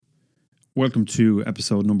Welcome to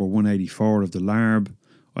episode number 184 of The Larb.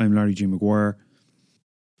 I'm Larry G. Maguire.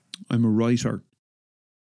 I'm a writer.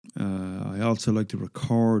 I also like to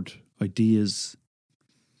record ideas.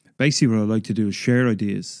 Basically, what I like to do is share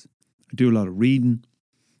ideas. I do a lot of reading.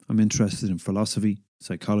 I'm interested in philosophy,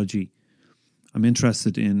 psychology. I'm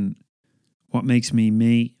interested in what makes me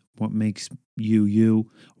me, what makes you you,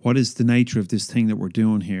 what is the nature of this thing that we're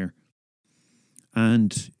doing here.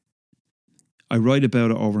 And I write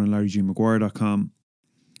about it over on larrygmaguire.com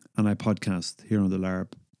and I podcast here on The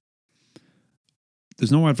Larb.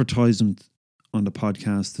 There's no advertisement on the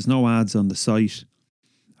podcast. There's no ads on the site.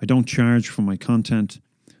 I don't charge for my content.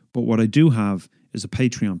 But what I do have is a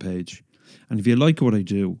Patreon page. And if you like what I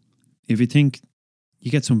do, if you think you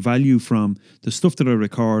get some value from the stuff that I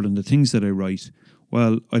record and the things that I write,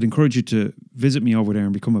 well, I'd encourage you to visit me over there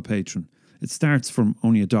and become a patron. It starts from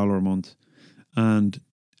only $1 a month. And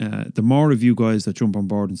the more of you guys that jump on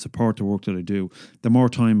board and support the work that I do, the more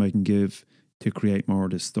time I can give to create more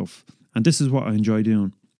of this stuff. And this is what I enjoy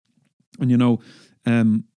doing. And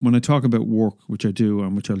when I talk about work, which I do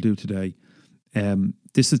and which I'll do today,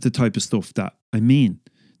 this is the type of stuff that I mean,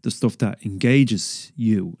 the stuff that engages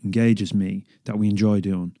you, engages me, that we enjoy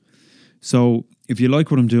doing. So if you like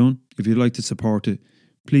what I'm doing, if you'd like to support it,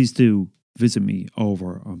 please do visit me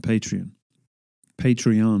over on Patreon.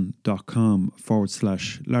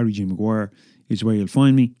 Patreon.com/Larry G. Maguire is where you'll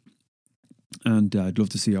find me. And I'd love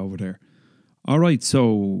to see you over there. All right,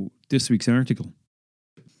 so this week's article.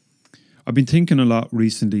 I've been thinking a lot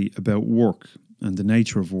recently about work and the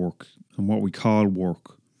nature of work and what we call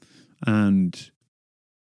work and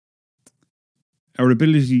our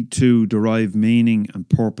ability to derive meaning and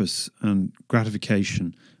purpose and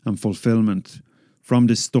gratification and fulfillment from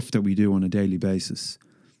this stuff that we do on a daily basis.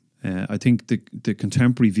 I think the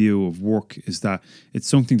contemporary view of work is that it's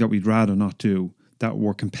something that we'd rather not do, that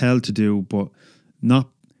we're compelled to do, but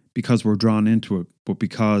not because we're drawn into it, but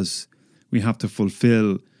because we have to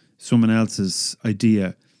fulfill someone else's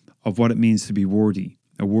idea of what it means to be worthy,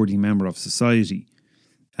 a worthy member of society.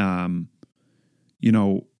 Most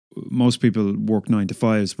people work 9 to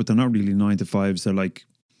 5s, but they're not really 9 to 5s. They're like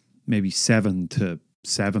maybe 7 to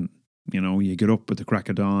 7. You get up at the crack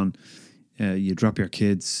of dawn. You drop your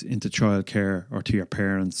kids into childcare or to your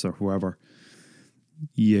parents or whoever.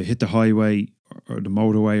 You hit the highway or the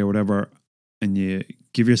motorway or whatever, and you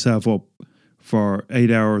give yourself up for 8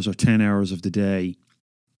 hours or 10 hours of the day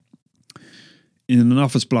in an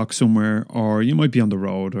office block somewhere, or you might be on the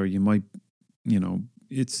road, or you might,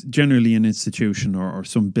 it's generally an institution or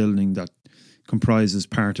some building that comprises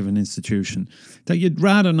part of an institution that you'd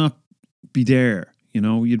rather not be there.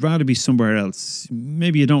 You'd rather be somewhere else.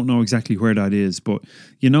 Maybe you don't know exactly where that is, but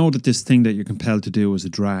you know that this thing that you're compelled to do is a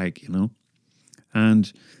drag,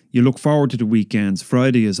 And you look forward to the weekends.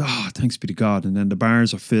 Friday is, thanks be to God. And then the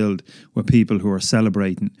bars are filled with people who are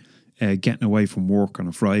celebrating getting away from work on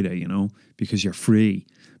a Friday, because you're free.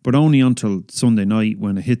 But only until Sunday night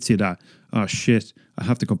when it hits you that, oh shit, I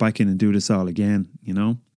have to go back in and do this all again,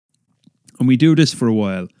 And we do this for a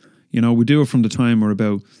while. We do it from the time we're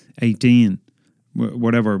about 18.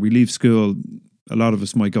 Whatever, we leave school, a lot of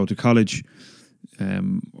us might go to college,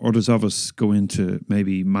 others of us go into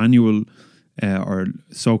maybe manual or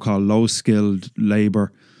so-called low-skilled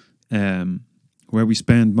labour, where we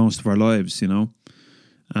spend most of our lives,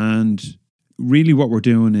 and really what we're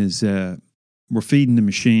doing is we're feeding the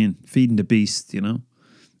machine, feeding the beast,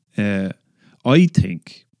 I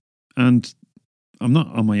think, and I'm not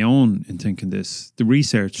on my own in thinking this, the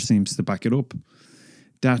research seems to back it up,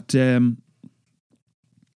 that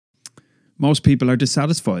most people are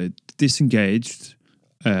dissatisfied, disengaged,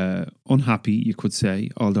 unhappy, you could say,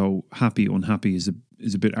 although unhappy is a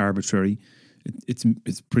bit arbitrary. It's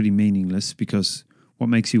pretty meaningless because what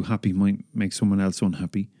makes you happy might make someone else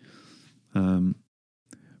unhappy.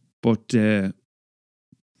 But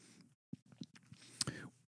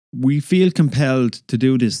we feel compelled to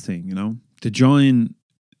do this thing, to join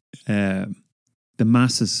the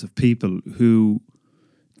masses of people who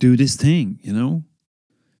do this thing,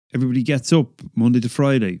 Everybody gets up Monday to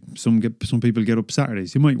Friday. Some people get up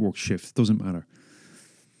Saturdays. You might work shifts, doesn't matter.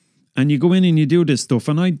 And you go in and you do this stuff.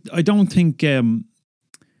 And I don't think it's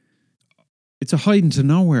a hiding to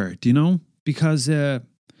nowhere, Because there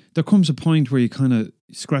comes a point where you kind of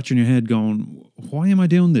scratching your head going, why am I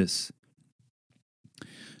doing this?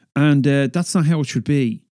 And that's not how it should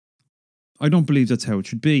be. I don't believe that's how it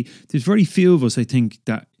should be. There's very few of us, I think,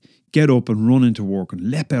 that get up and run into work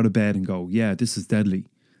and leap out of bed and go, yeah, this is deadly.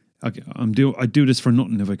 I'd do this for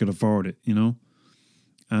nothing if I could afford it,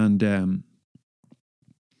 And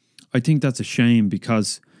I think that's a shame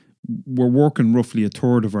because we're working roughly a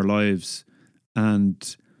third of our lives,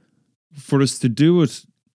 and for us to do it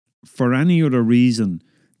for any other reason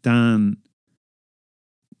than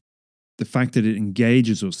the fact that it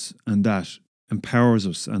engages us and that empowers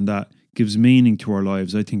us and that gives meaning to our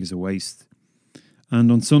lives, I think is a waste.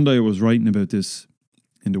 And on Sunday I was writing about this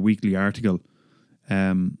in the weekly article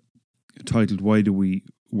titled "Why Do We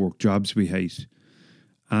Work Jobs We Hate?"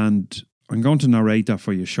 And I'm going to narrate that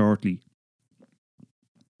for you shortly.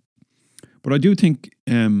 But I do think,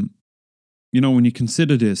 when you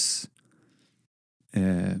consider this,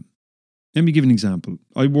 let me give an example.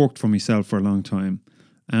 I worked for myself for a long time,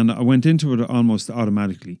 and I went into it almost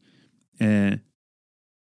automatically. I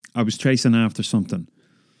was chasing after something.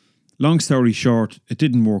 Long story short, it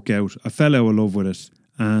didn't work out. I fell out of love with it,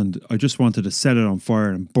 and I just wanted to set it on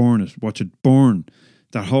fire and burn it, watch it burn,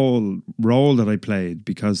 that whole role that I played,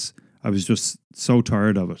 because I was just so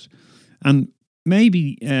tired of it. And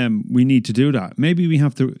maybe we need to do that. Maybe we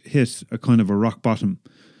have to hit a kind of a rock bottom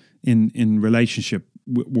in relationship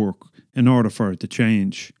with work in order for it to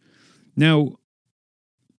change. Now,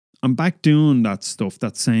 I'm back doing that stuff,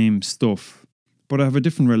 that same stuff, but I have a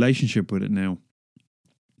different relationship with it now.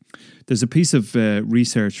 There's a piece of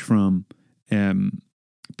research from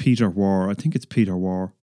Peter Warr. I think it's Peter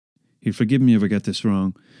Warr. He'll forgive me if I get this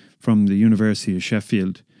wrong. From the University of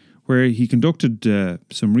Sheffield, where he conducted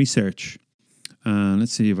some research.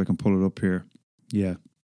 Let's see if I can pull it up here. Yeah.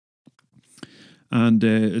 And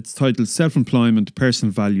it's titled "Self-Employment,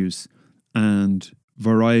 Personal Values and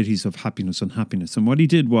Varieties of Happiness and Unhappiness." And what he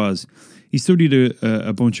did was he studied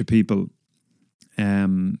a bunch of people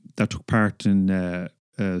that took part in a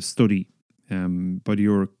study by the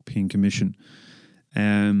European Commission.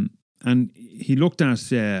 And he looked at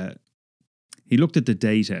the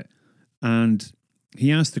data, and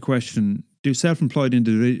he asked the question, do self-employed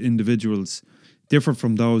individuals differ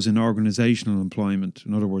from those in organizational employment,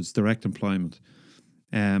 in other words, direct employment,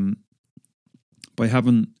 by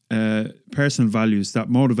having personal values that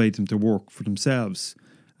motivate them to work for themselves?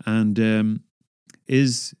 And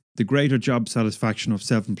is the greater job satisfaction of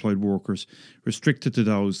self-employed workers restricted to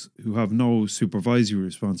those who have no supervisory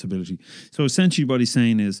responsibility? So essentially what he's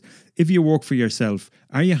saying is, if you work for yourself,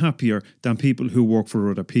 are you happier than people who work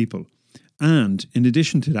for other people? And in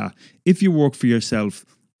addition to that, if you work for yourself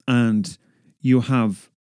and you have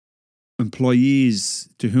employees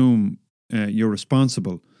to whom you're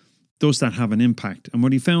responsible, does that have an impact? And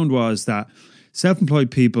what he found was that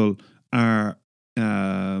self-employed people are,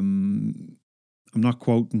 I'm not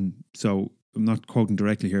quoting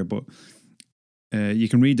directly here, but you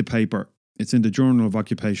can read the paper. It's in the Journal of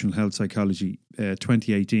Occupational Health Psychology,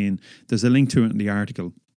 2018. There's a link to it in the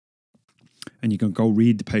article, and you can go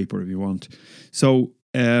read the paper if you want. So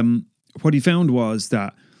what he found was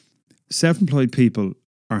that self-employed people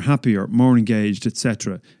are happier, more engaged,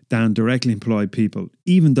 etc., than directly employed people,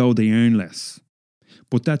 even though they earn less.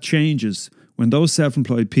 But that changes when those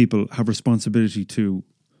self-employed people have responsibility to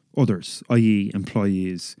others, i.e.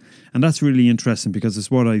 employees. And that's really interesting because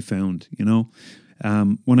it's what I found,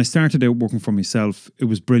 when I started out working for myself, it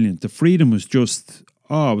was brilliant. The freedom was just,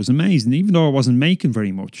 it was amazing. Even though I wasn't making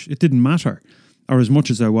very much, it didn't matter, or as much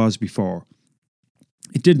as I was before.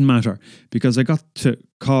 It didn't matter because I got to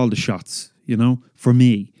call the shots, for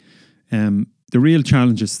me. The real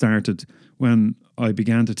challenges started when I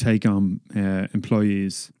began to take on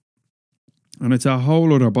employees. And it's a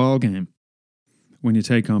whole other ballgame when you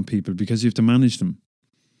take on people, because you have to manage them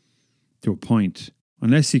to a point.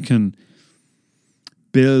 Unless you can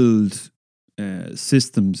build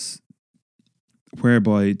systems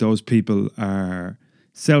whereby those people are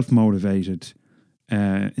self-motivated,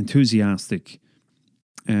 enthusiastic,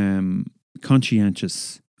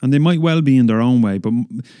 conscientious, and they might well be in their own way, but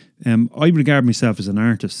I regard myself as an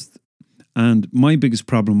artist, and my biggest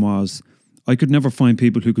problem was I could never find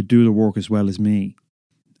people who could do the work as well as me.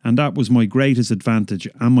 And that was my greatest advantage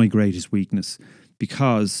and my greatest weakness,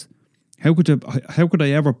 because how could I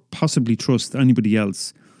ever possibly trust anybody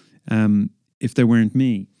else if they weren't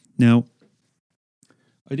me? Now,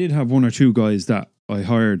 I did have one or two guys that I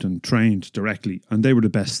hired and trained directly, and they were the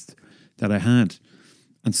best that I had,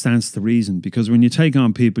 and stands to reason, because when you take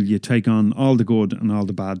on people, you take on all the good and all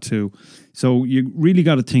the bad too. So you really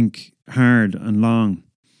got to think hard and long.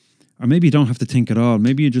 Or maybe you don't have to think at all.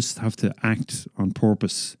 Maybe you just have to act on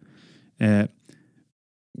purpose.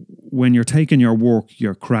 When you're taking your work,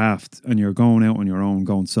 your craft, and you're going out on your own,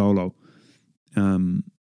 going solo,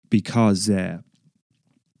 because you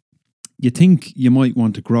think you might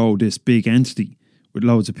want to grow this big entity with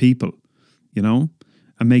loads of people, and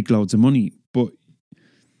make loads of money. But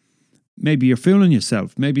maybe you're fooling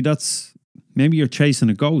yourself. Maybe that's Maybe you're chasing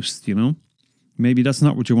a ghost, you know. Maybe that's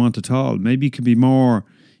not what you want at all. Maybe you could be more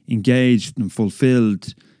engaged and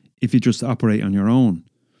fulfilled if you just operate on your own.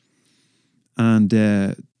 And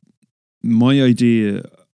my idea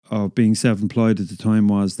of being self-employed at the time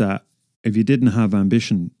was that if you didn't have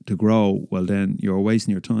ambition to grow, well, then you're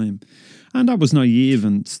wasting your time. And that was naive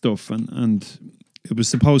and stuff. And it was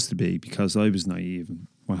supposed to be, because I was naive and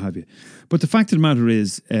what have you. But the fact of the matter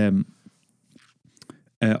is,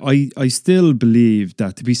 I still believe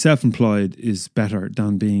that to be self-employed is better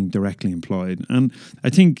than being directly employed. And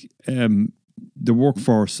I think the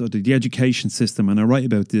workforce, or the education system, and I write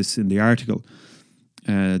about this in the article,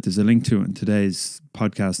 there's a link to it in today's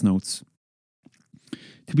podcast notes.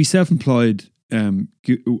 To be self-employed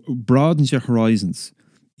broadens your horizons.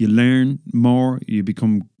 You learn more, you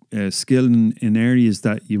become skilled in areas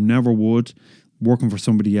that you never would working for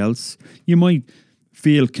somebody else. You might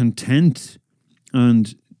feel content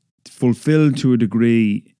and fulfilled to a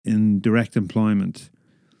degree in direct employment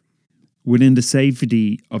within the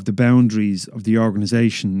safety of the boundaries of the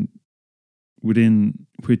organisation within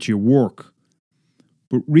which you work.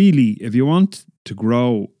 But really, if you want to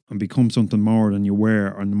grow and become something more than you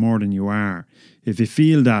were or more than you are, if you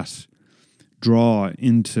feel that draw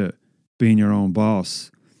into being your own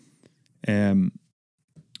boss,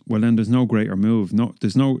 well, then there's no greater move.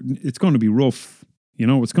 It's going to be rough. You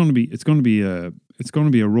know, it's going to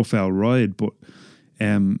be a rough out ride, but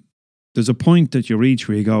there's a point that you reach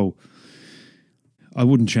where you go, I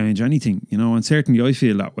wouldn't change anything, you know, and certainly I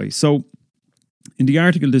feel that way. So in the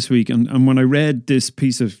article this week, and when I read this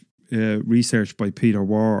piece of research by Peter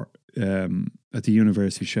Warr at the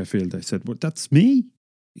University of Sheffield, I said, well, that's me.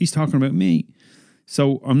 He's talking about me.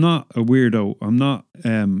 So I'm not a weirdo. I'm not,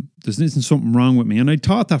 there isn't something wrong with me. And I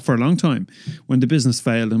thought that for a long time when the business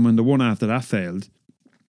failed and when the one after that failed,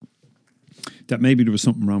 that maybe there was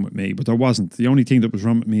something wrong with me, but there wasn't. The only thing that was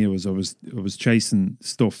wrong with me was I was chasing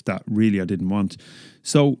stuff that really I didn't want.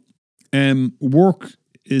 So work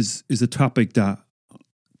is a topic that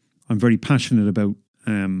I'm very passionate about,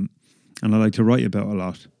 and I like to write about a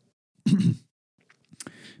lot.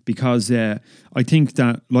 Because I think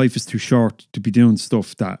that life is too short to be doing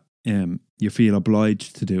stuff that you feel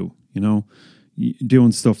obliged to do, you know,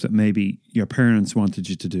 doing stuff that maybe your parents wanted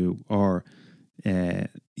you to do, or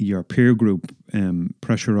your peer group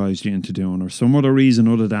pressurized you into doing, or some other reason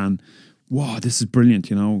other than, wow, this is brilliant,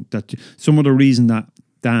 you know, that some other reason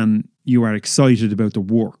than you are excited about the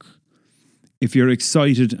work. If you're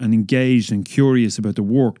excited and engaged and curious about the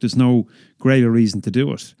work, there's no greater reason to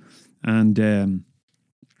do it. And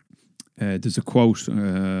there's a quote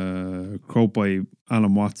by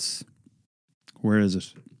Alan Watts. Where is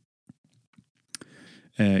it?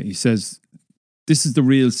 He says, "This is the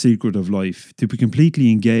real secret of life, to be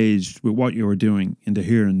completely engaged with what you are doing in the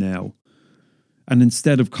here and now. And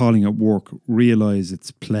instead of calling it work, realize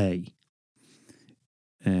it's play."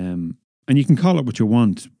 And you can call it what you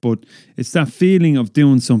want, but it's that feeling of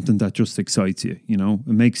doing something that just excites you, you know,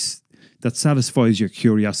 that satisfies your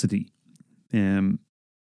curiosity. And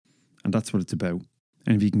that's what it's about.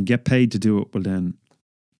 And if you can get paid to do it, well then,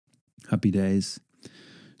 happy days.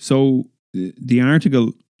 So the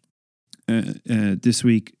article this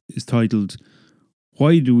week is titled,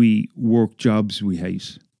 "Why Do We Work Jobs We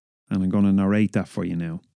Hate?" And I'm going to narrate that for you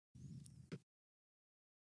now.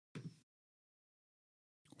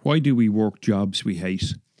 Why do we work jobs we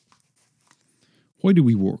hate? Why do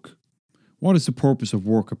we work? What is the purpose of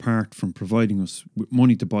work apart from providing us with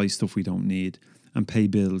money to buy stuff we don't need and pay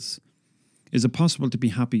bills? Is it possible to be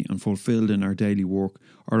happy and fulfilled in our daily work,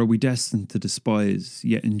 or are we destined to despise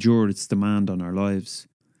yet endure its demand on our lives?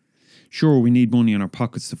 Sure, we need money in our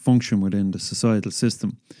pockets to function within the societal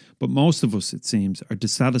system, but most of us, it seems, are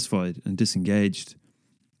dissatisfied and disengaged.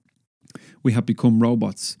 We have become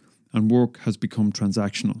robots, and work has become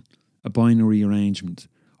transactional, a binary arrangement.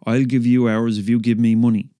 I'll give you hours if you give me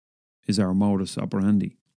money, is our modus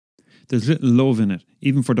operandi. There's little love in it,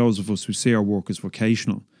 even for those of us who see our work as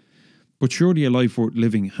vocational. But surely a life worth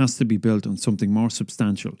living has to be built on something more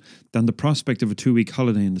substantial than the prospect of a 2-week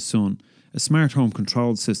holiday in the sun, a smart home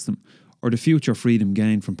control system, or the future freedom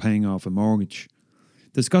gained from paying off a mortgage.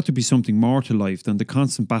 There's got to be something more to life than the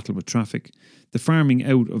constant battle with traffic, the farming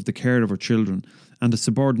out of the care of our children, and the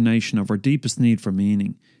subordination of our deepest need for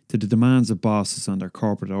meaning to the demands of bosses and their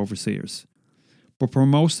corporate overseers. But for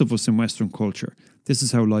most of us in Western culture, this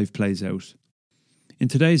is how life plays out. In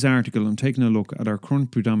today's article, I'm taking a look at our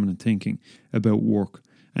current predominant thinking about work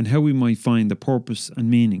and how we might find the purpose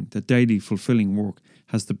and meaning that daily fulfilling work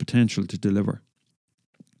has the potential to deliver.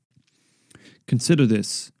 Consider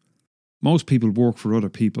this. Most people work for other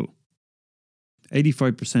people.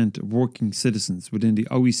 85% of working citizens within the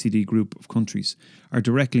OECD group of countries are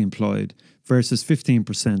directly employed versus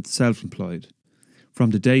 15% self-employed.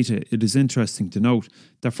 From the data, it is interesting to note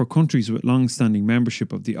that for countries with long-standing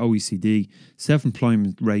membership of the OECD,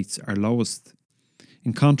 self-employment rates are lowest.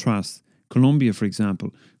 In contrast, Colombia, for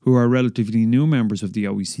example, who are relatively new members of the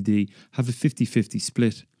OECD, have a 50-50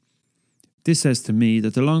 split. This says to me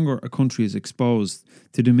that the longer a country is exposed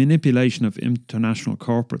to the manipulation of international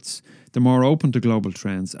corporates, the more open to global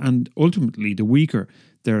trends and ultimately the weaker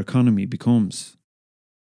their economy becomes.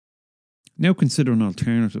 Now consider an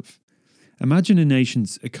alternative. Imagine a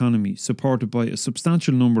nation's economy supported by a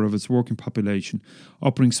substantial number of its working population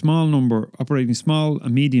operating small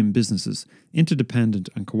and medium businesses, interdependent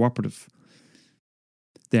and cooperative.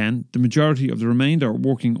 Then, the majority of the remainder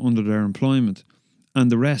working under their employment, and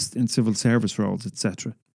the rest in civil service roles,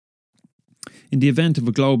 etc. In the event of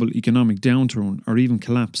a global economic downturn or even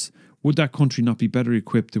collapse, would that country not be better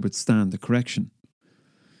equipped to withstand the correction?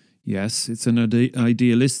 Yes, it's an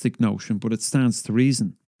idealistic notion, but it stands to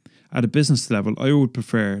reason. At a business level, I would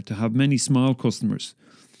prefer to have many small customers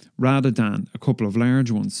rather than a couple of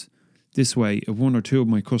large ones. This way, if one or two of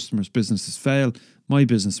my customers' businesses fail, my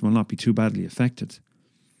business will not be too badly affected.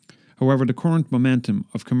 However, the current momentum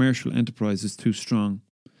of commercial enterprise is too strong.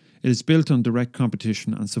 It is built on direct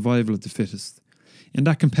competition and survival of the fittest. In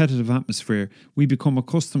that competitive atmosphere, we become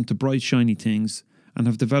accustomed to bright, shiny things and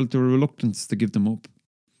have developed a reluctance to give them up.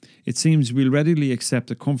 It seems we'll readily accept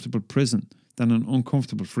a comfortable prison than an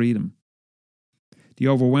uncomfortable freedom. The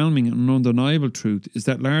overwhelming and undeniable truth is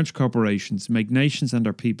that large corporations make nations and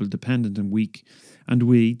their people dependent and weak, and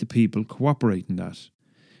we, the people, cooperate in that.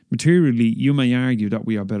 Materially, you may argue that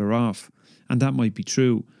we are better off, and that might be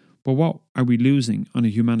true, but what are we losing on a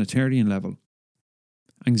humanitarian level?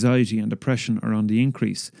 Anxiety and depression are on the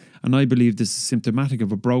increase, and I believe this is symptomatic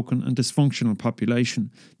of a broken and dysfunctional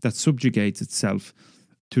population that subjugates itself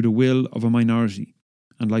to the will of a minority,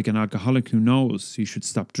 and like an alcoholic who knows he should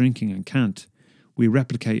stop drinking and can't, we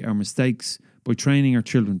replicate our mistakes by training our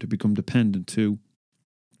children to become dependent too.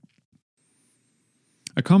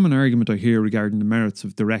 A common argument I hear regarding the merits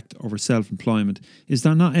of direct over self-employment is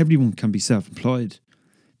that not everyone can be self-employed.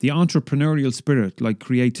 The entrepreneurial spirit, like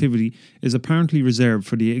creativity, is apparently reserved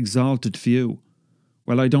for the exalted few.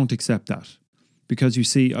 Well, I don't accept that. Because you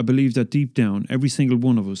see, I believe that deep down, every single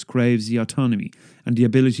one of us craves the autonomy and the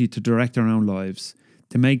ability to direct our own lives,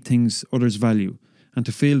 to make things others value, and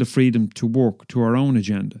to feel the freedom to work to our own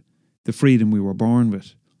agenda, the freedom we were born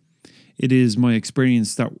with. It is my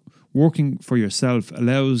experience that working for yourself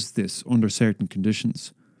allows this under certain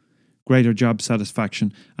conditions. Greater job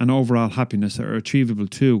satisfaction and overall happiness are achievable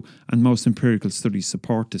too, and most empirical studies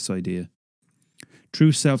support this idea.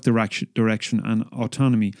 True self-direction and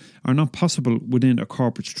autonomy are not possible within a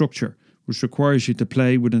corporate structure, which requires you to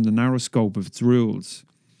play within the narrow scope of its rules.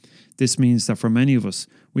 This means that for many of us,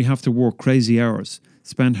 we have to work crazy hours,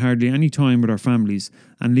 spend hardly any time with our families,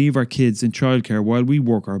 and leave our kids in childcare while we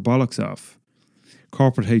work our bollocks off.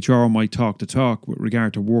 Corporate HR might talk the talk with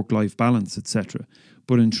regard to work-life balance, etc.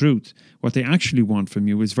 But in truth, what they actually want from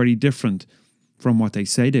you is very different from what they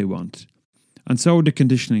say they want. And so the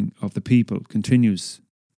conditioning of the people continues.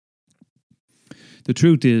 The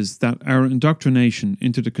truth is that our indoctrination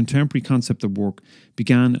into the contemporary concept of work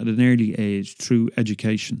began at an early age through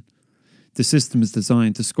education. The system is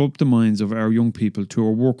designed to sculpt the minds of our young people to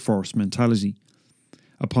a workforce mentality.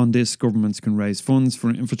 Upon this, governments can raise funds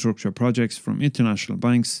for infrastructure projects from international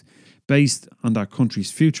banks based on that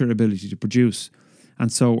country's future ability to produce,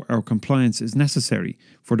 and so our compliance is necessary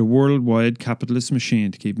for the worldwide capitalist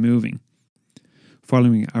machine to keep moving.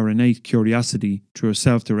 Following our innate curiosity through a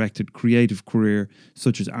self-directed creative career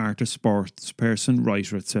such as artist, sports person,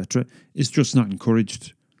 writer, etc. is just not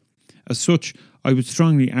encouraged. As such, I would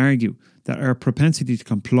strongly argue that our propensity to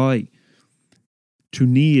comply, to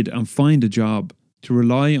need and find a job, to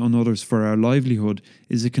rely on others for our livelihood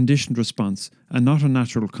is a conditioned response and not a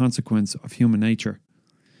natural consequence of human nature.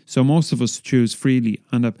 So most of us choose freely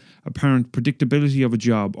and an apparent predictability of a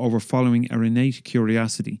job over following our innate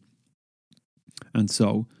curiosity. And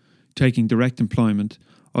so, taking direct employment,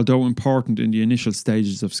 although important in the initial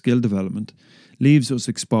stages of skill development, leaves us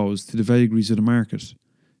exposed to the vagaries of the market.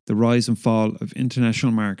 The rise and fall of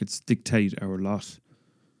international markets dictate our lot.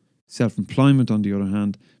 Self-employment, on the other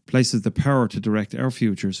hand, places the power to direct our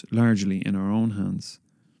futures largely in our own hands.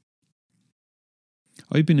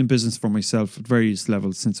 I've been in business for myself at various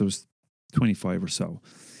levels since I was 25 or so.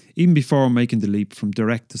 Even before making the leap from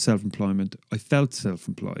direct to self-employment, I felt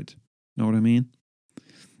self-employed. Know what I mean?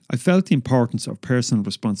 I felt the importance of personal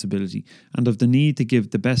responsibility and of the need to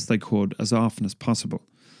give the best I could as often as possible.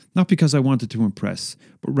 Not because I wanted to impress,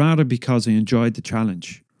 but rather because I enjoyed the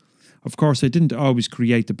challenge. Of course, I didn't always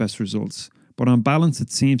create the best results, but on balance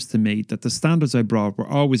it seems to me that the standards I brought were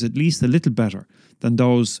always at least a little better than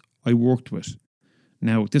those I worked with.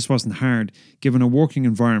 Now, this wasn't hard, given a working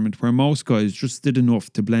environment where most guys just did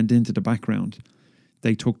enough to blend into the background.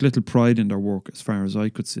 They took little pride in their work as far as I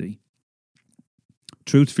could see.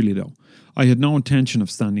 Truthfully though, I had no intention of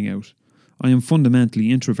standing out. I am fundamentally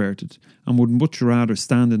introverted and would much rather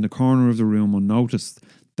stand in the corner of the room unnoticed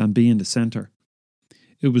than be in the centre.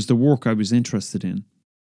 It was the work I was interested in.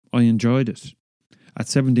 I enjoyed it. At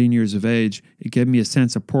 17 years of age, it gave me a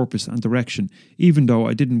sense of purpose and direction, even though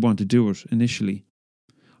I didn't want to do it initially.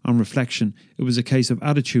 On reflection, it was a case of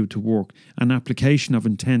attitude to work and application of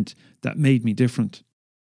intent that made me different.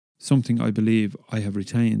 Something I believe I have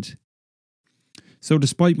retained. So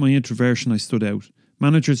despite my introversion, I stood out.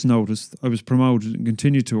 Managers noticed, I was promoted and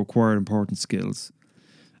continued to acquire important skills.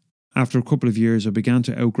 After a couple of years, I began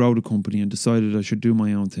to outgrow the company and decided I should do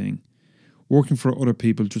my own thing. Working for other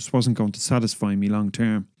people just wasn't going to satisfy me long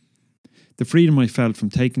term. The freedom I felt from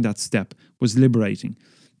taking that step was liberating,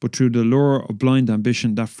 but through the lure of blind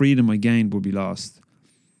ambition, that freedom I gained would be lost.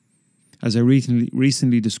 As I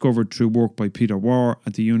recently discovered through work by Peter Warr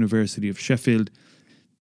at the University of Sheffield,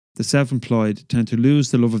 the self-employed tend to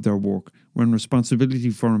lose the love of their work when responsibility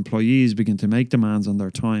for employees begin to make demands on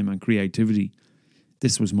their time and creativity.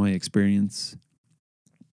 This was my experience.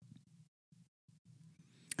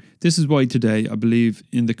 This is why today I believe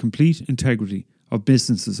in the complete integrity of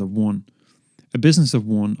businesses of one. A business of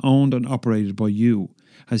one, owned and operated by you,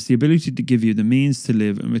 has the ability to give you the means to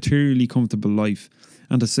live a materially comfortable life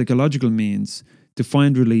and the psychological means to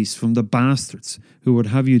find release from the bastards who would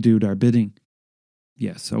have you do their bidding.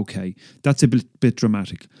 Yes, okay, that's a bit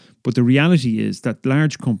dramatic, but the reality is that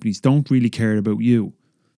large companies don't really care about you.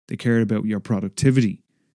 They care about your productivity.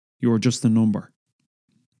 You're just a number.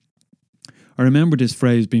 I remember this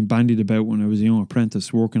phrase being bandied about when I was a young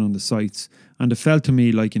apprentice working on the sites, and it felt to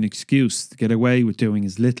me like an excuse to get away with doing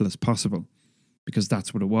as little as possible, because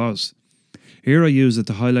that's what it was. Here I use it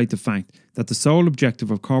to highlight the fact that the sole objective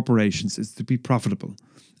of corporations is to be profitable,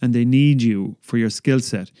 and they need you for your skill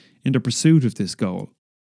set in the pursuit of this goal.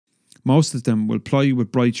 Most of them will ply you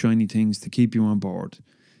with bright shiny things to keep you on board,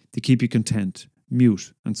 to keep you content,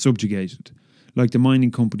 mute and subjugated, like the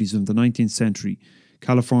mining companies of the 19th century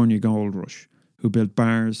California gold rush, who built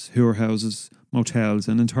bars, whorehouses, motels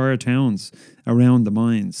and entire towns around the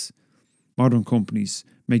mines. Modern companies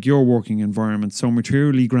make your working environment so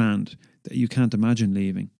materially grand that you can't imagine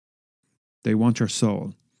leaving. They want your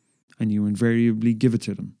soul, and you invariably give it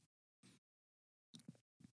to them.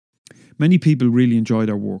 Many people really enjoy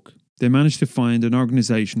their work. They manage to find an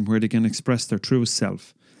organisation where they can express their truest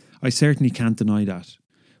self. I certainly can't deny that.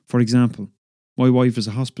 For example, my wife is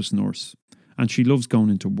a hospice nurse, and she loves going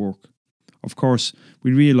into work. Of course,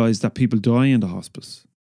 we realise that people die in the hospice.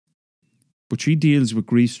 But she deals with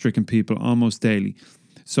grief-stricken people almost daily,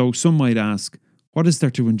 so some might ask, what is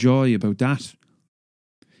there to enjoy about that?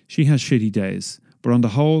 She has shitty days, but on the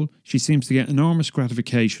whole, she seems to get enormous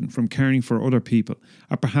gratification from caring for other people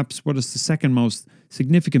at perhaps what is the second most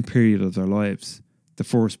significant period of their lives, the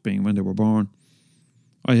first being when they were born.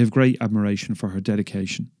 I have great admiration for her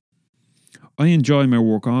dedication. I enjoy my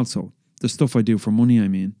work also, the stuff I do for money I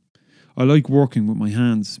mean. I like working with my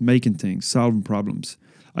hands, making things, solving problems.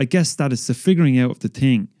 I guess that is the figuring out of the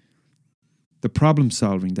thing, the problem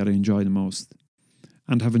solving that I enjoy the most,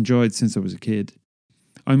 and have enjoyed since I was a kid.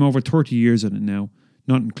 I'm over 30 years at it now,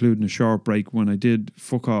 not including a short break when I did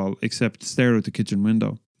fuck all except stare out the kitchen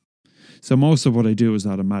window. So most of what I do is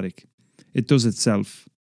automatic. It does itself,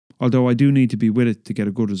 although I do need to be with it to get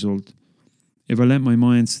a good result. If I let my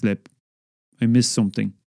mind slip, I miss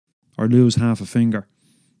something, or lose half a finger,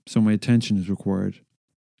 so my attention is required.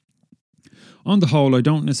 On the whole, I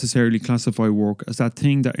don't necessarily classify work as that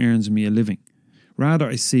thing that earns me a living. Rather,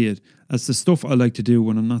 I see it as the stuff I like to do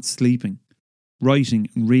when I'm not sleeping. Writing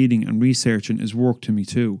and reading and researching is work to me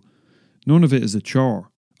too. None of it is a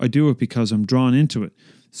chore. I do it because I'm drawn into it.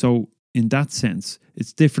 So, in that sense,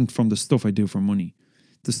 it's different from the stuff I do for money.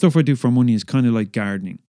 The stuff I do for money is kind of like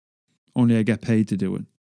gardening, only I get paid to do it.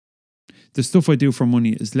 The stuff I do for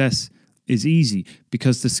money is easy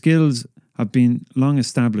because the skills have been long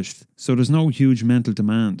established, so there's no huge mental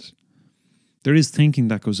demand. There is thinking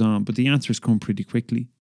that goes on, but the answers come pretty quickly.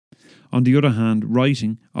 On the other hand,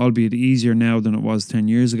 writing, albeit easier now than it was 10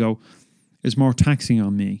 years ago, is more taxing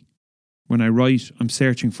on me. When I write, I'm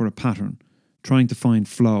searching for a pattern, trying to find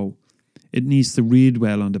flow. It needs to read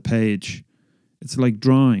well on the page. It's like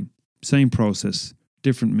drawing, same process,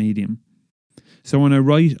 different medium. So when I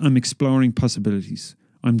write, I'm exploring possibilities.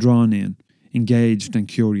 I'm drawn in, engaged and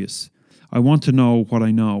curious. I want to know what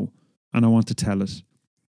I know, and I want to tell it.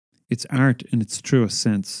 It's art in its truest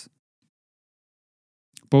sense.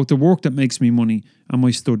 Both the work that makes me money and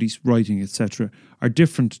my studies, writing, etc., are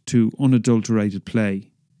different to unadulterated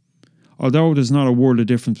play. Although there's not a world of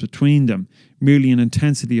difference between them, merely an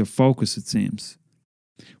intensity of focus, it seems.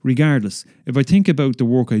 Regardless, if I think about the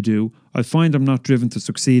work I do, I find I'm not driven to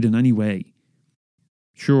succeed in any way.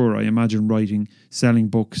 Sure, I imagine writing, selling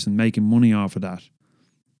books and making money off of that.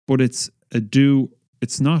 But it's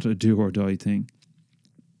not a do or die thing.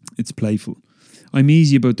 It's playful. I'm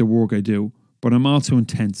easy about the work I do, but I'm also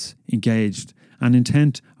intense, engaged, and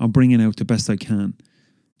intent on bringing out the best I can,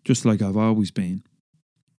 just like I've always been.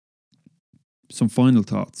 Some final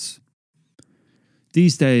thoughts.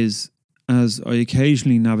 These days, as I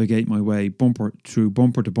occasionally navigate my way through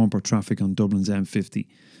bumper-to-bumper traffic on Dublin's M50,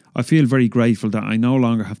 I feel very grateful that I no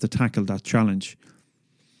longer have to tackle that challenge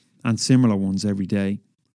and similar ones every day.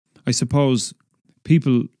 I suppose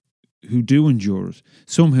people who do endure it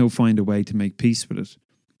somehow find a way to make peace with it,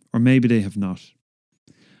 or maybe they have not.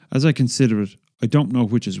 As I consider it, I don't know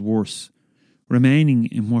which is worse, remaining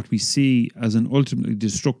in what we see as an ultimately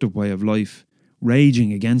destructive way of life,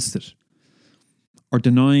 raging against it, or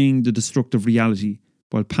denying the destructive reality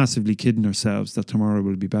while passively kidding ourselves that tomorrow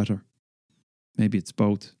will be better. Maybe it's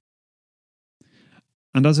both.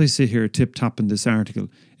 And as I sit here tip-tapping this article,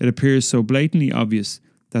 it appears so blatantly obvious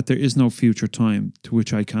that there is no future time to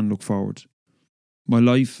which I can look forward. My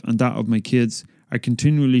life and that of my kids are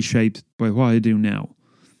continually shaped by what I do now,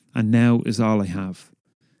 and now is all I have.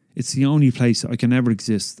 It's the only place I can ever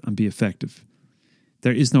exist and be effective.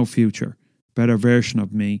 There is no future, better version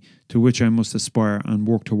of me to which I must aspire and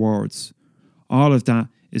work towards. All of that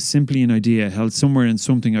is simply an idea held somewhere in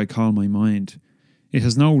something I call my mind. It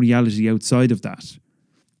has no reality outside of that.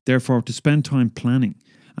 Therefore, to spend time planning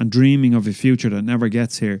and dreaming of a future that never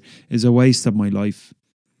gets here is a waste of my life.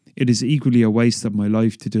 It is equally a waste of my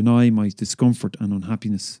life to deny my discomfort and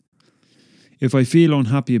unhappiness. If I feel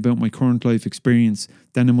unhappy about my current life experience,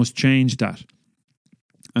 then I must change that.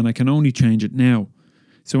 And I can only change it now.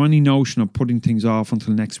 So any notion of putting things off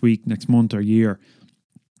until next week, next month or year,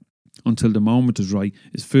 until the moment is right,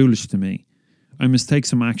 is foolish to me. I must take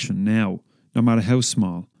some action now, no matter how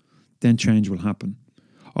small. Then change will happen.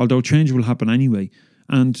 Although change will happen anyway,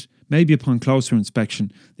 and maybe upon closer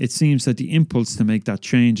inspection, it seems that the impulse to make that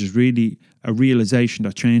change is really a realization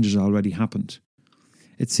that change has already happened.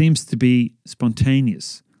 It seems to be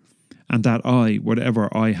spontaneous, and that I,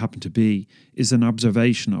 whatever I happen to be, is an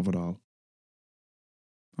observation of it all.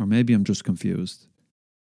 Or maybe I'm just confused.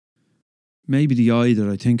 Maybe the I that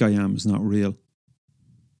I think I am is not real.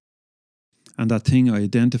 And that thing I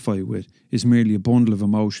identify with is merely a bundle of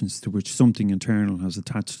emotions to which something internal has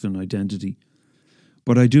attached an identity.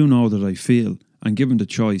 But I do know that I feel, and given the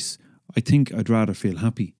choice, I think I'd rather feel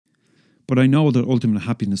happy. But I know that ultimate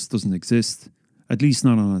happiness doesn't exist, at least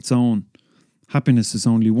not on its own. Happiness is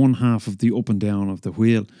only one half of the up and down of the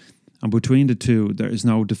wheel, and between the two there is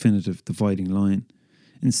no definitive dividing line.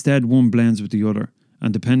 Instead, one blends with the other,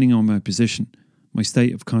 and depending on my position, my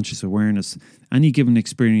state of conscious awareness, any given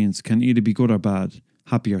experience can either be good or bad,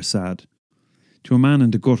 happy or sad. To a man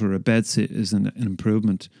in the gutter, a bedsit is an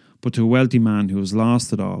improvement, but to a wealthy man who has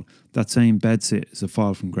lost it all, that same bedsit is a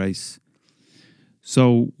fall from grace.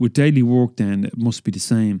 So, with daily work then, it must be the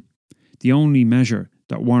same. The only measure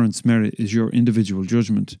that warrants merit is your individual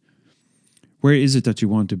judgment. Where is it that you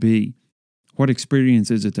want to be? What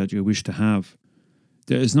experience is it that you wish to have?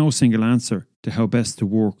 There is no single answer to how best to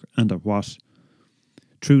work and at what.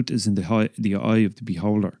 Truth is in the eye of the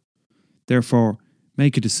beholder. Therefore,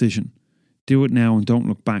 make a decision. Do it now and don't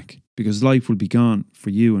look back, because life will be gone for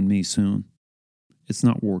you and me soon. It's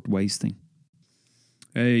not worth wasting.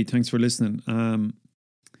 Hey, thanks for listening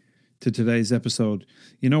to today's episode.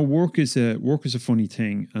 You know, work is a funny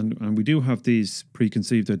thing, and we do have these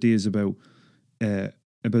preconceived ideas about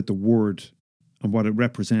the word and what it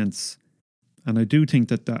represents. And I do think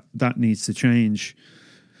that needs to change.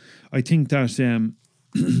 I think that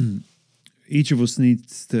each of us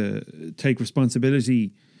needs to take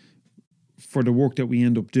responsibility for the work that we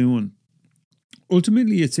end up doing.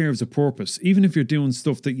 Ultimately, it serves a purpose. Even if you're doing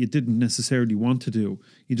stuff that you didn't necessarily want to do,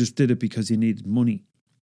 you just did it because you needed money.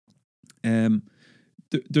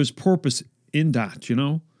 There's purpose in that, you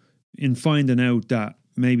know, in finding out that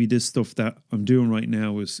maybe this stuff that I'm doing right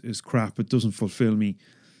now is crap. It doesn't fulfill me.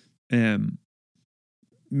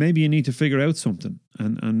 Maybe you need to figure out something,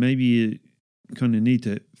 and maybe you kind of need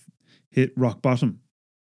to hit rock bottom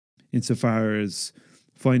insofar as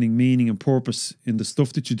finding meaning and purpose in the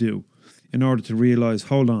stuff that you do. in order to realize,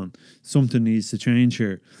 hold on, something needs to change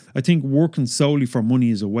here. I think working solely for money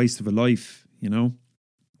is a waste of a life, you know.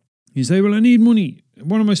 You say, well, I need money.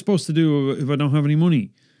 What am I supposed to do if I don't have any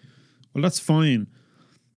money? Well, that's fine.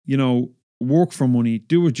 You know, work for money,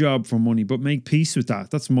 do a job for money, but make peace with that.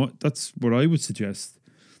 That's what I would suggest.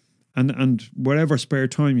 And whatever spare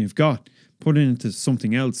time you've got, put it into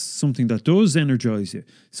something else, something that does energize you,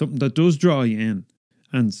 something that does draw you in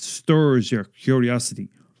and stirs your curiosity.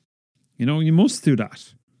 You know, you must do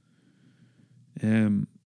that.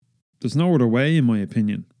 There's no other way, in my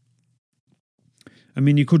opinion. I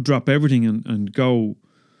mean, you could drop everything and go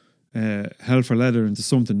hell for leather into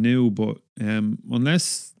something new, but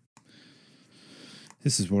unless,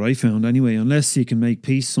 this is what I found anyway, unless you can make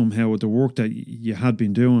peace somehow with the work that you had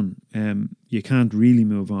been doing, you can't really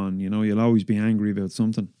move on. You know, you'll always be angry about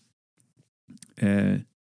something.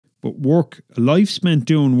 But work, a life spent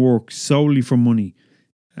doing work solely for money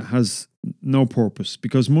has no purpose,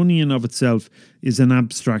 because money in of itself is an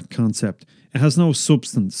abstract concept. It has no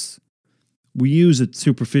substance. We use it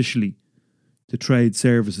superficially to trade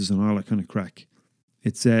services and all that kind of crack.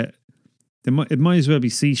 It might as well be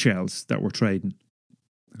seashells that we're trading.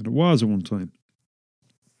 And it was at one time.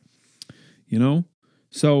 You know?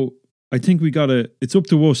 So I think it's up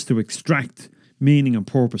to us to extract meaning and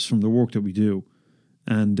purpose from the work that we do.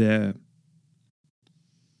 And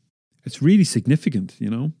it's really significant, you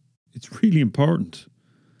know? It's really important.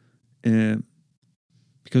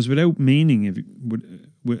 Because without meaning,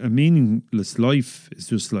 with a meaningless life is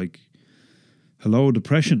just like, hello,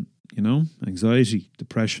 depression, you know? Anxiety,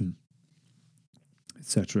 depression,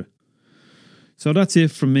 etc. So that's it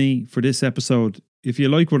from me for this episode. If you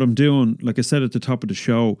like what I'm doing, like I said at the top of the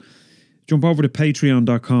show, jump over to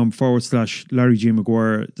patreon.com/Larry G.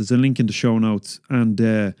 Maguire. There's a link in the show notes, and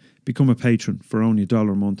become a patron for only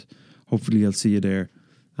 $1 a month. Hopefully I'll see you there.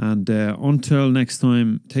 And until next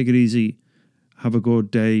time, take it easy. Have a good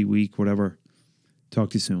day, week, whatever. Talk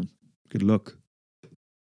to you soon. Good luck.